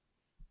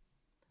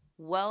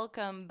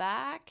Welcome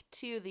back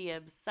to the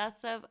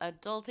Obsessive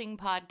Adulting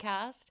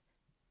Podcast,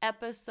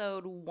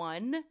 episode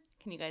 1.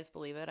 Can you guys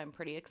believe it? I'm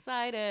pretty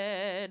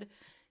excited.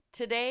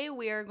 Today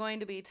we are going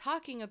to be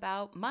talking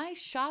about my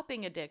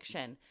shopping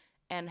addiction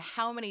and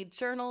how many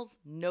journals,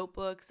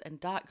 notebooks, and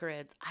dot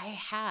grids I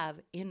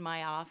have in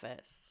my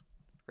office.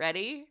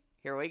 Ready?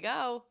 Here we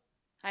go.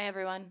 Hi,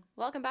 everyone.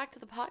 Welcome back to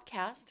the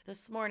podcast.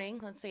 This morning,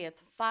 let's see,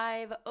 it's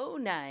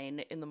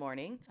 5:09 in the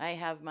morning. I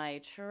have my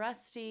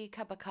trusty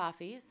cup of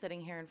coffee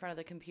sitting here in front of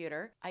the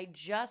computer. I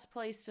just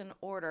placed an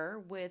order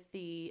with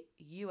the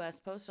U.S.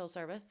 Postal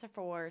Service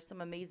for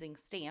some amazing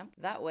stamp.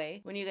 That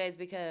way, when you guys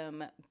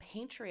become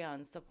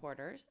Patreon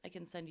supporters, I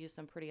can send you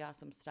some pretty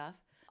awesome stuff.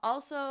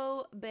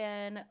 Also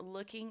been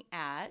looking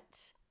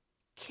at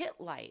Kit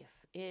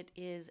Life. It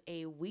is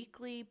a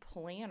weekly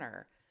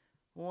planner.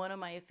 One of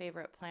my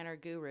favorite planner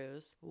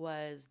gurus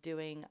was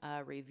doing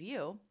a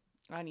review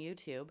on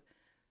YouTube.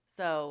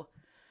 So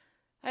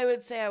I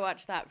would say I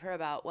watched that for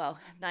about,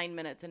 9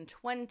 minutes and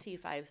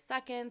 25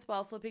 seconds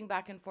while flipping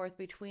back and forth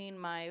between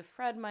my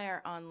Fred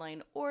Meyer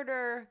online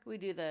order. We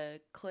do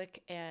the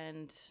click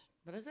and,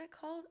 what is it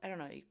called? I don't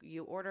know.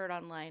 You order it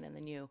online and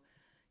then you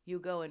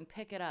go and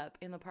pick it up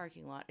in the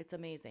parking lot. It's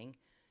amazing.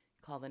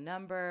 You call the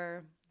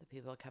number, the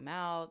people come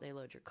out, they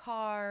load your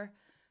car,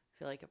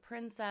 feel like a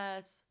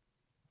princess.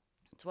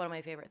 It's one of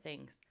my favorite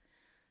things.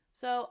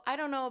 So I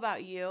don't know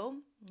about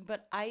you,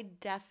 but I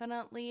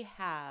definitely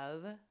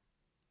have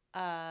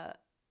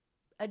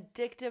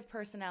addictive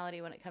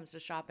personality when it comes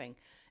to shopping.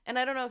 And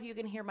I don't know if you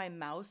can hear my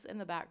mouse in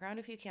the background.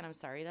 If you can, I'm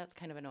sorry. That's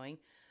kind of annoying.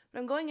 But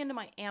I'm going into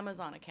my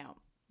Amazon account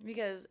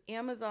because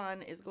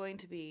Amazon is going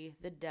to be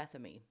the death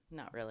of me.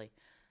 Not really.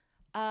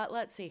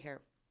 Let's see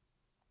here.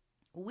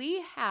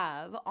 We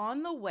have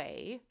on the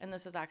way, and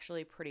this is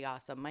actually pretty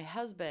awesome. My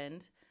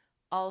husband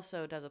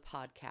also does a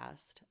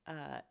podcast.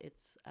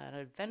 It's an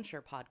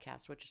adventure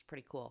podcast, which is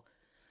pretty cool.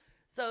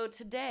 So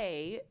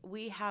today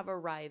we have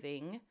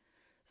arriving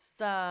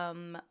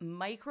some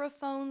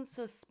microphone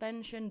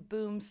suspension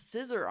boom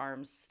scissor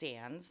arm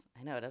stands.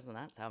 I know, doesn't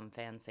that sound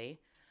fancy?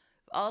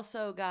 We've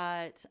also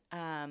got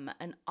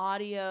an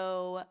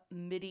audio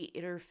MIDI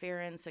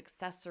interference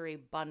accessory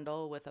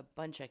bundle with a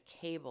bunch of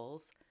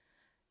cables.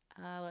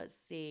 Let's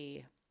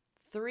see,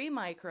 3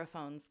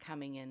 microphones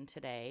coming in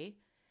today.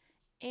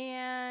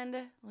 And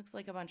looks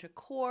like a bunch of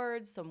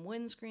cords, some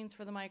windscreens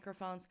for the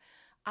microphones.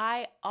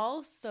 I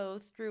also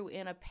threw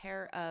in a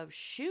pair of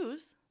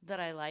shoes that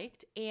I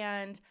liked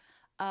and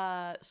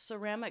a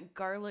ceramic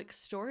garlic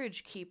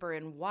storage keeper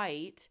in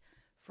white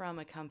from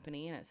a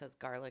company, and it says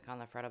garlic on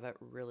the front of it.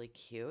 Really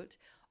cute.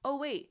 Oh,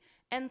 wait,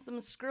 and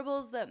some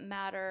Scribbles That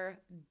Matter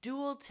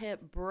dual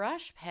tip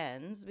brush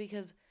pens,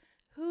 because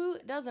who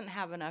doesn't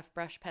have enough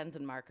brush pens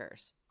and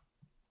markers?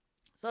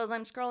 So as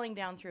I'm scrolling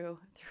down through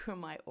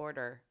my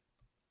order,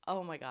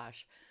 oh my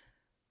gosh.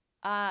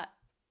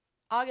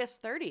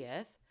 August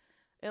 30th,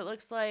 it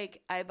looks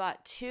like I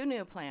bought 2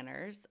 new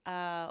planners.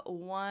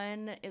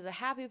 One is a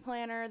happy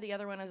planner. The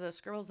other one is a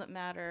Scribbles That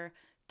Matter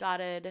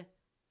dotted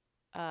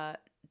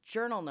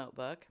journal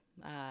notebook.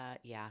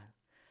 Yeah.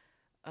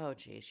 Oh,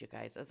 geez, you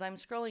guys. As I'm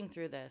scrolling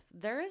through this,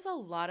 there is a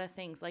lot of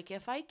things. Like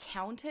if I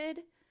counted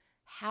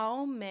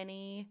how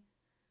many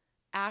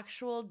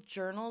actual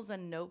journals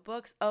and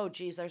notebooks. Oh,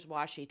 geez, there's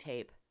washi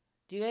tape.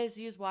 Do you guys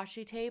use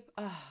washi tape?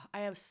 Oh, I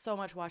have so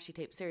much washi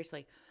tape,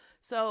 seriously.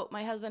 So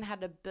my husband had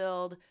to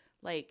build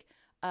like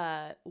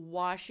a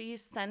washi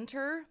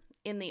center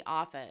in the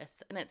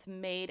office, and it's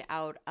made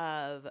out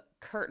of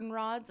curtain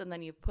rods, and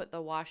then you put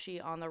the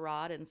washi on the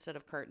rod instead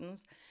of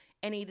curtains.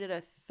 And he did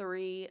a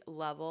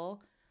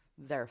 3-level.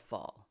 They're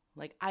full.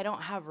 Like I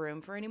don't have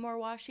room for any more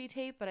washi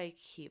tape, but I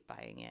keep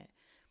buying it.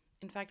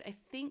 In fact, I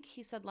think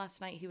he said last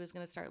night he was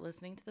going to start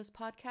listening to this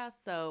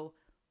podcast. So,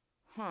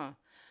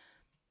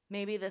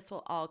 maybe this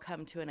will all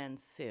come to an end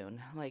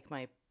soon, like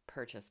my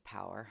purchase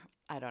power.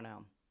 I don't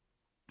know.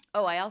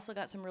 Oh, I also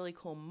got some really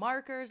cool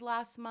markers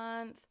last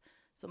month,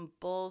 some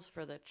bowls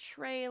for the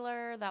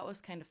trailer. That was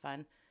kind of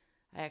fun.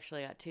 I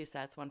actually got 2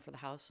 sets, one for the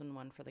house and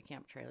one for the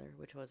camp trailer,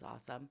 which was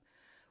awesome.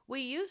 We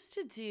used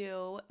to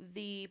do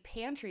the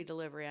pantry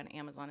delivery on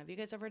Amazon. Have you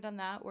guys ever done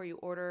that, where you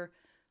order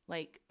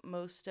like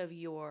most of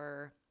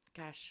your,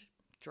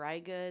 dry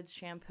goods,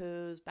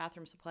 shampoos,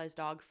 bathroom supplies,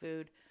 dog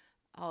food,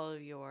 all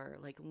of your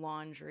like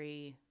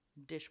laundry,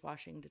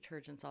 dishwashing,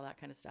 detergents, all that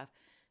kind of stuff.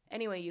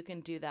 Anyway, you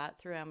can do that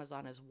through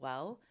Amazon as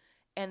well.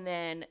 And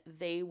then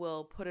they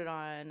will put it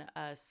on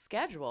a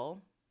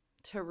schedule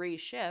to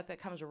reship.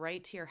 It comes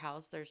right to your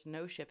house. There's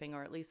no shipping,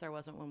 or at least there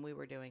wasn't when we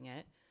were doing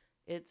it.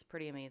 It's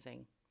pretty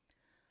amazing.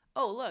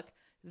 Oh, look,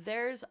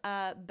 there's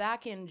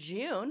back in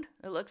June,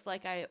 it looks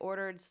like I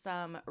ordered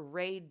some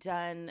Rae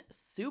Dunn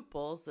soup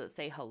bowls that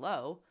say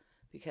hello,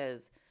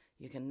 because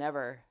you can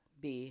never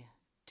be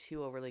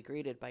too overly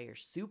greeted by your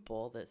soup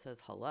bowl that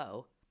says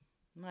hello.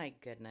 My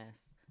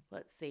goodness.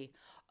 Let's see.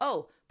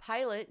 Oh,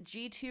 Pilot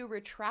G2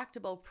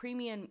 retractable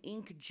premium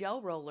ink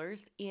gel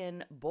rollers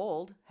in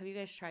bold. Have you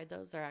guys tried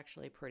those? They're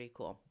actually pretty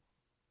cool.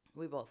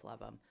 We both love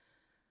them.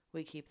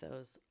 We keep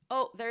those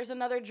Oh, there's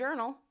another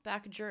journal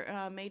back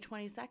May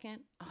 22nd.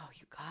 Oh,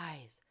 you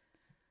guys.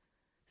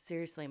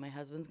 Seriously, my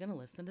husband's going to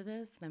listen to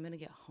this and I'm going to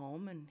get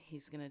home and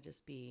he's going to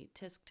just be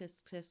tisk,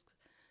 tisk, tisk,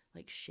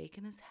 like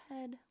shaking his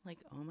head. Like,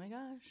 oh my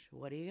gosh,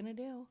 what are you going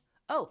to do?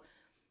 Oh,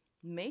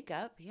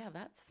 makeup. Yeah,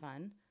 that's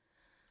fun.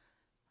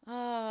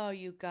 Oh,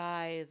 you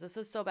guys, this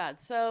is so bad.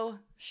 So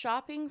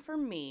shopping for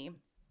me,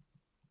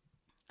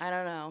 I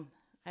don't know.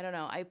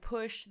 I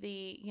push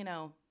the,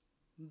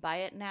 buy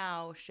it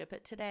now, ship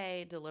it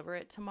today, deliver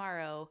it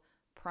tomorrow,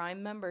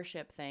 Prime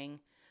membership thing.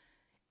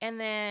 And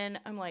then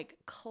I'm like,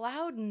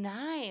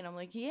 Cloud9. I'm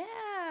like, yeah,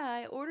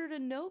 I ordered a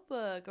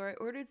notebook or I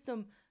ordered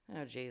some,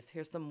 oh geez,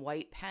 here's some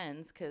white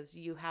pens because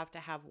you have to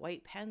have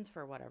white pens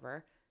for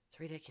whatever.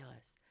 It's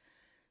ridiculous.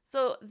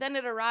 So then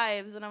it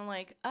arrives and I'm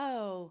like,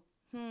 oh,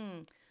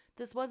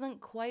 this wasn't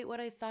quite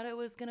what I thought it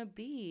was going to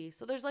be.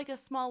 So there's like a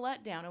small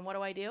letdown. And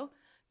what do?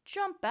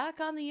 Jump back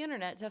on the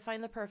internet to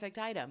find the perfect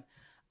item.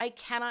 I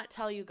cannot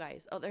tell you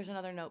guys. Oh, there's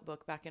another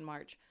notebook back in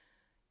March.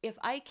 If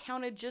I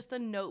counted just the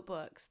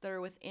notebooks that are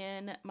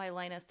within my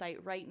line of sight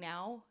right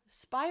now,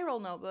 spiral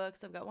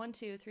notebooks, I've got 1,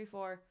 2, 3,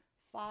 4,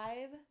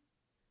 5,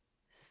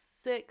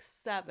 6,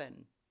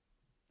 7.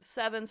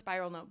 7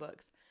 spiral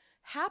notebooks.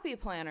 Happy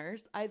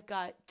planners, I've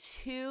got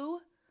 2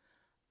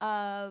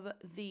 of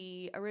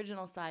the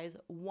original size,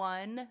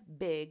 1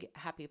 big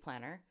happy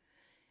planner.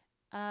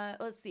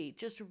 Let's see,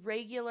 just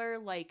regular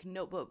like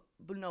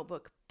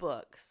notebook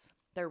books.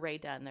 They're Rae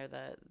Dunn.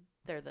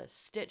 They're the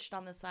stitched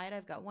on the side.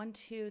 I've got 1,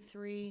 2,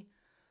 3,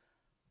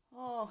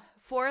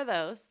 4 of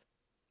those.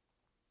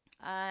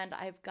 And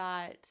I've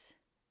got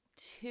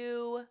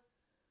 2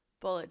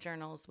 bullet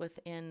journals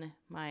within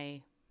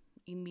my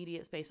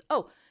immediate space.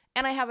 Oh,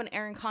 and I have an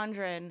Erin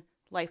Condren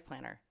life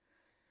planner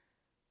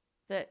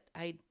that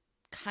I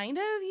kind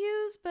of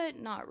use, but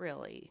not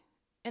really.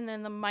 And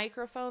then the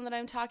microphone that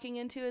I'm talking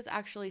into is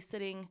actually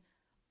sitting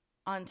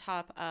on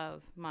top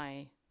of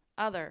my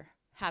other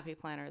happy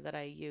planner that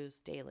I use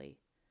daily.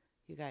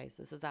 You guys,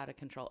 this is out of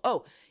control.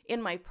 Oh,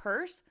 in my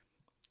purse,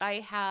 I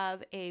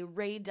have a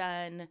Rae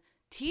Dunn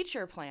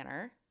teacher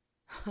planner.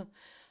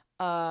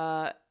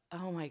 Oh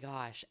my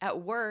gosh.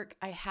 At work,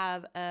 I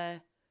have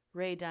a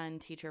Rae Dunn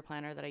teacher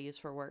planner that I use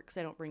for work because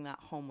I don't bring that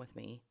home with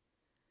me.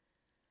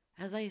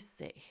 As I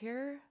sit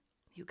here,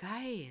 you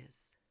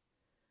guys,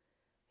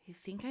 I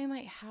think I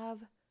might have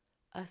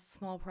a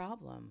small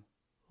problem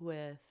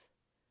with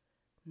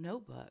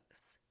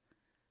notebooks.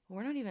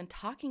 We're not even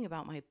talking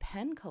about my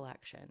pen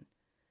collection.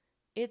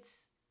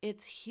 It's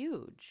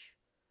huge.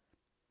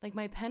 Like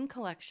my pen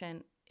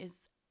collection is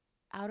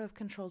out of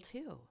control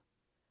too.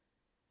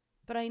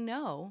 But I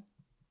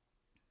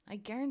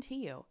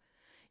guarantee you,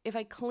 if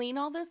I clean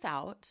all this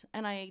out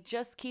and I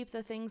just keep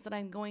the things that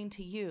I'm going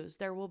to use,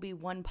 there will be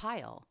one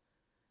pile.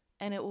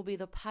 And it will be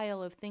the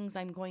pile of things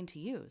I'm going to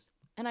use.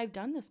 And I've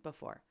done this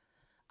before.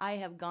 I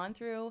have gone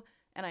through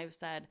and I've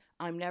said,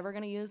 I'm never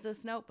going to use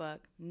this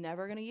notebook,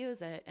 never going to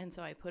use it. And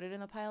so I put it in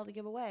the pile to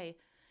give away.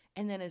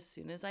 And then as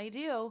soon as I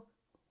do,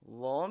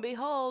 lo and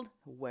behold,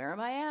 where am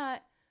I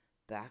at?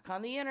 Back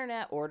on the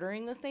internet,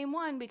 ordering the same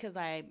one because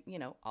I,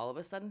 all of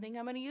a sudden think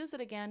I'm going to use it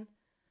again.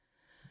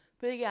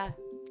 But yeah.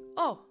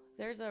 Oh,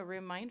 there's a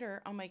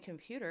reminder on my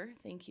computer.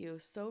 Thank you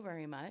so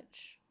very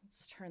much.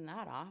 Let's turn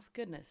that off.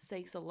 Goodness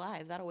sakes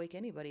alive. That'll wake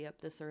anybody up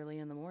this early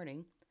in the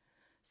morning.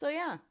 So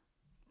yeah,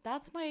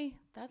 that's my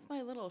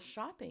little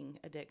shopping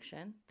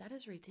addiction. That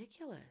is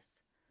ridiculous.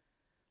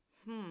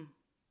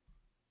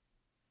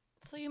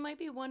 So you might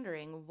be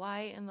wondering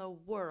why in the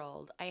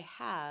world I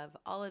have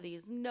all of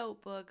these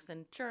notebooks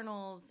and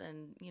journals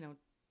and,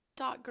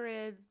 dot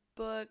grids,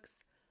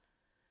 books.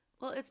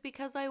 Well, it's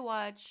because I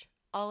watch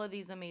all of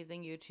these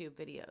amazing YouTube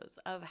videos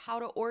of how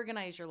to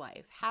organize your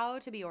life, how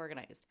to be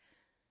organized,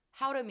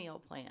 how to meal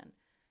plan,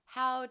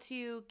 how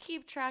to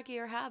keep track of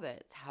your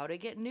habits, how to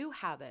get new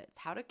habits,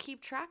 how to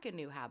keep track of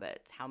new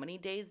habits, how many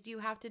days do you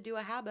have to do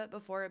a habit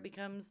before it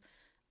becomes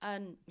a,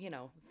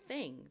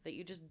 thing that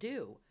you just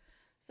do.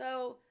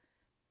 So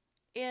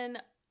in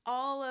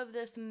all of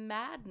this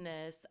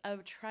madness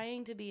of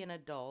trying to be an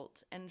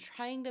adult and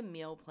trying to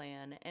meal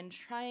plan and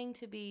trying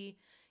to be,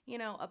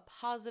 a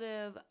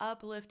positive,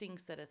 uplifting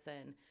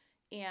citizen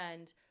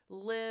and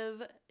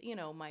live,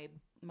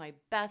 my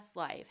best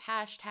life,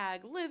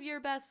 #live your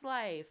best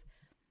life.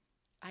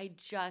 I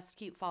just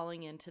keep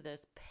falling into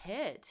this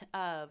pit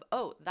of,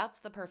 oh,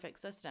 that's the perfect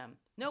system.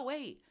 No,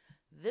 wait,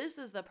 this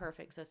is the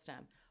perfect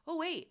system. Oh,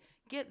 wait,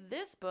 get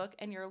this book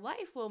and your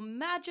life will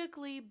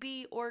magically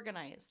be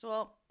organized.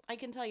 Well, I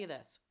can tell you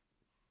this.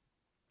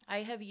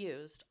 I have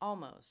used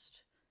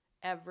almost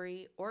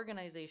every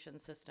organization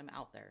system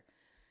out there.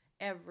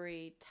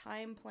 Every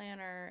time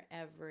planner,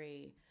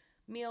 every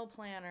meal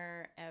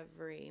planner,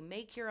 every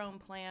make your own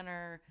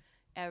planner,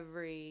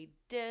 every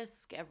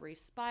disc, every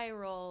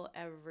spiral,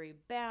 every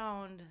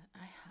bound.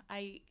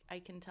 I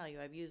can tell you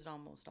I've used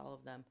almost all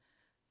of them.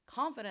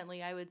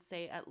 Confidently, I would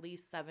say at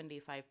least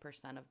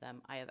 75% of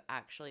them I have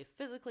actually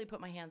physically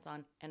put my hands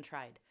on and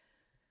tried.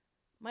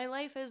 My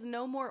life is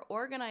no more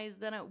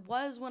organized than it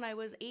was when I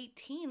was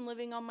 18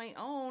 living on my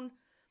own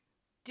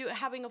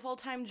having a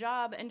full-time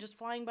job and just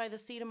flying by the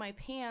seat of my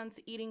pants,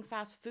 eating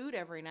fast food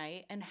every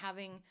night and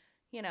having,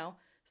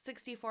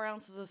 64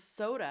 ounces of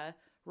soda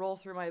roll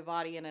through my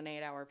body in an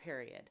 8-hour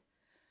period.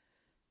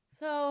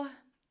 So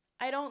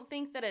I don't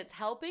think that it's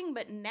helping,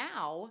 but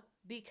now,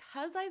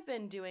 because I've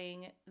been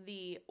doing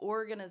the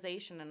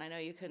organization, and I know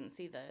you couldn't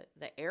see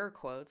the air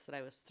quotes that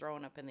I was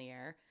throwing up in the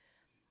air,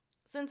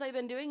 since I've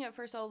been doing it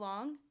for so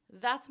long,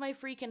 that's my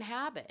freaking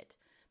habit.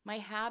 My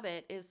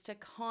habit is to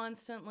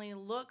constantly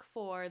look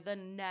for the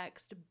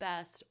next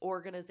best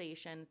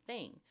organization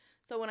thing.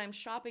 So when I'm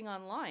shopping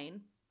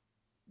online,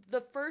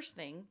 the first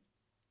thing,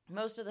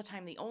 most of the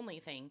time the only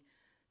thing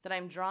that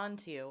I'm drawn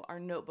to are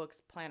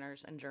notebooks,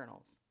 planners, and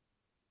journals.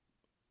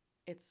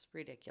 It's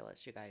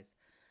ridiculous, you guys.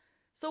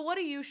 So what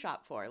do you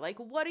shop for? Like,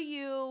 what do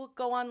you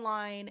go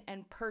online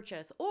and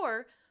purchase?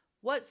 Or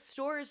what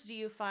stores do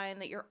you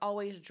find that you're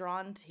always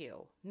drawn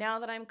to? Now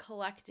that I'm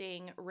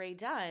collecting Rae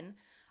Dunn,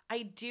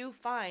 I do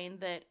find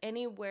that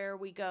anywhere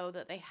we go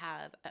that they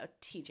have a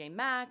TJ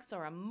Maxx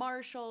or a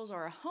Marshalls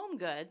or a Home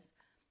Goods,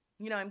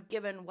 I'm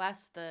giving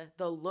Wes the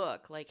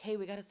look like, hey,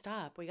 we got to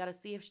stop. We got to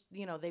see if,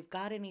 they've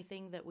got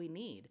anything that we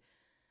need.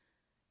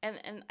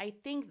 And I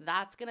think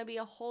that's going to be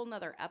a whole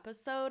nother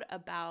episode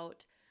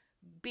about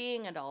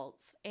being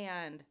adults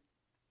and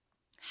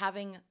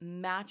having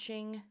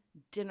matching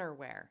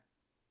dinnerware.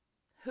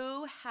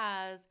 Who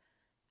has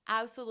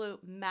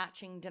absolute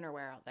matching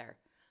dinnerware out there?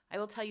 I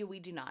will tell you, we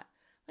do not.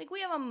 Like,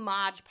 we have a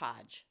Mod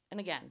Podge. And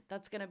again,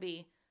 it's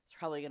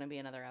probably going to be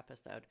another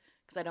episode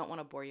because I don't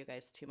want to bore you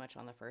guys too much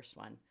on the first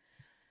one.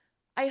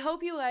 I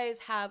hope you guys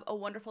have a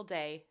wonderful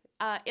day.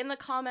 In the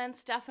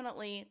comments,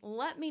 definitely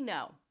let me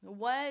know.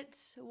 What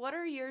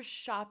are your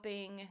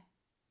shopping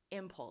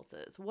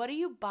impulses? What do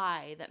you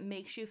buy that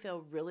makes you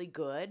feel really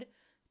good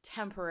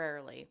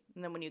temporarily?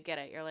 And then when you get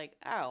it, you're like,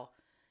 oh,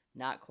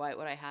 not quite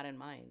what I had in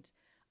mind.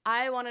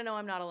 I want to know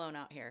I'm not alone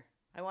out here.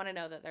 I want to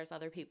know that there's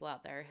other people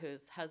out there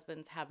whose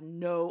husbands have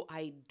no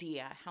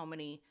idea how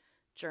many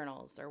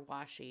journals or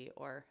washi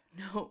or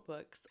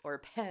notebooks or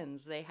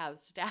pens they have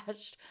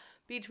stashed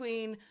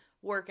between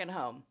work and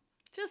home.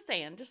 Just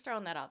saying, just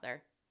throwing that out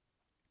there.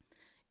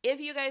 If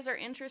you guys are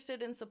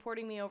interested in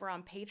supporting me over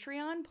on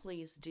Patreon,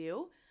 please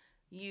do.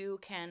 You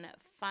can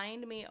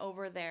find me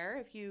over there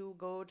if you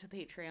go to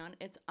Patreon.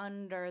 It's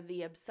under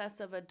the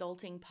Obsessive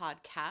Adulting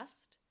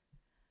Podcast.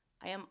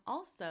 I am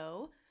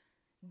also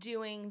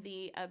doing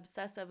the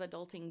Obsessive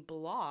Adulting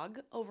blog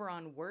over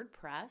on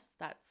WordPress.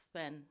 That's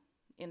been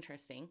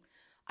interesting.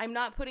 I'm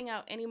not putting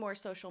out any more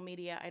social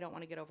media. I don't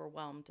want to get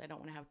overwhelmed. I don't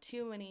want to have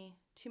too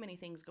many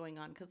things going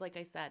on because, like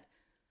I said,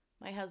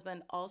 my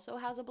husband also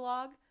has a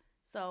blog,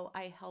 so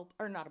I help,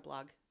 or not a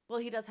blog. Well,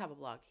 he does have a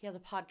blog. He has a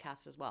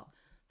podcast as well.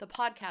 The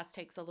podcast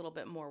takes a little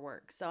bit more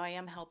work, so I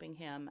am helping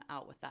him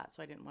out with that,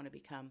 so I didn't want to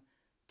become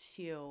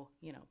too,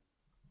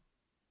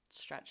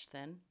 stretched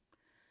thin,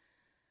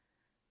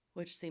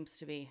 which seems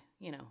to be,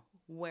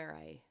 where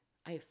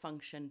I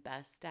function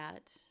best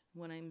at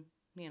when I'm,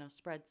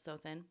 spread so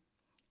thin.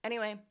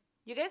 Anyway,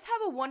 you guys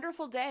have a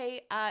wonderful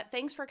day.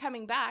 Thanks for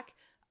coming back.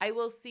 I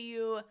will see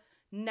you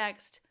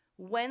next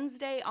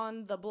Wednesday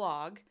on the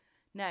blog,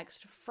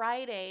 next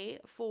Friday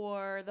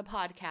for the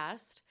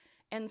podcast,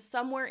 and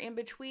somewhere in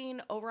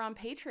between over on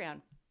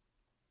Patreon.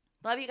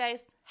 Love you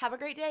guys. Have a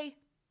great day.